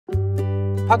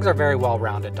Pugs are very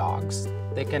well-rounded dogs.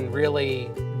 They can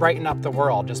really brighten up the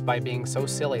world just by being so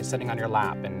silly sitting on your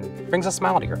lap and brings a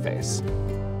smile to your face.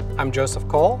 I'm Joseph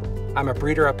Cole. I'm a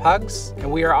breeder of pugs,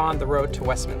 and we are on the road to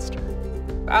Westminster.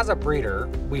 As a breeder,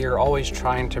 we are always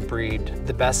trying to breed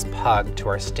the best pug to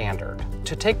our standard,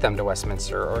 to take them to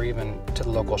Westminster or even to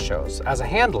the local shows. As a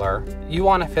handler, you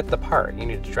want to fit the part. You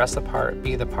need to dress the part,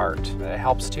 be the part. It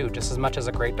helps too, just as much as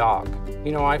a great dog.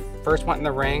 You know, I first went in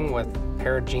the ring with a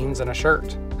pair of jeans and a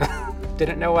shirt.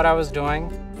 Didn't know what I was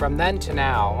doing. From then to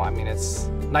now, I mean, it's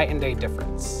night and day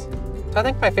difference. So I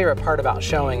think my favorite part about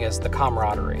showing is the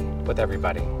camaraderie with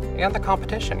everybody and the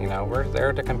competition. You know, we're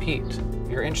there to compete.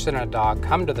 If you're interested in a dog,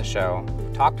 come to the show,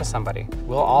 talk to somebody.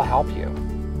 We'll all help you.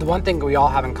 The one thing we all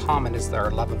have in common is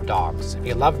our love of dogs. If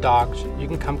you love dogs, you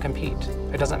can come compete.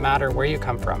 It doesn't matter where you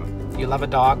come from. You love a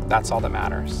dog, that's all that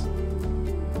matters.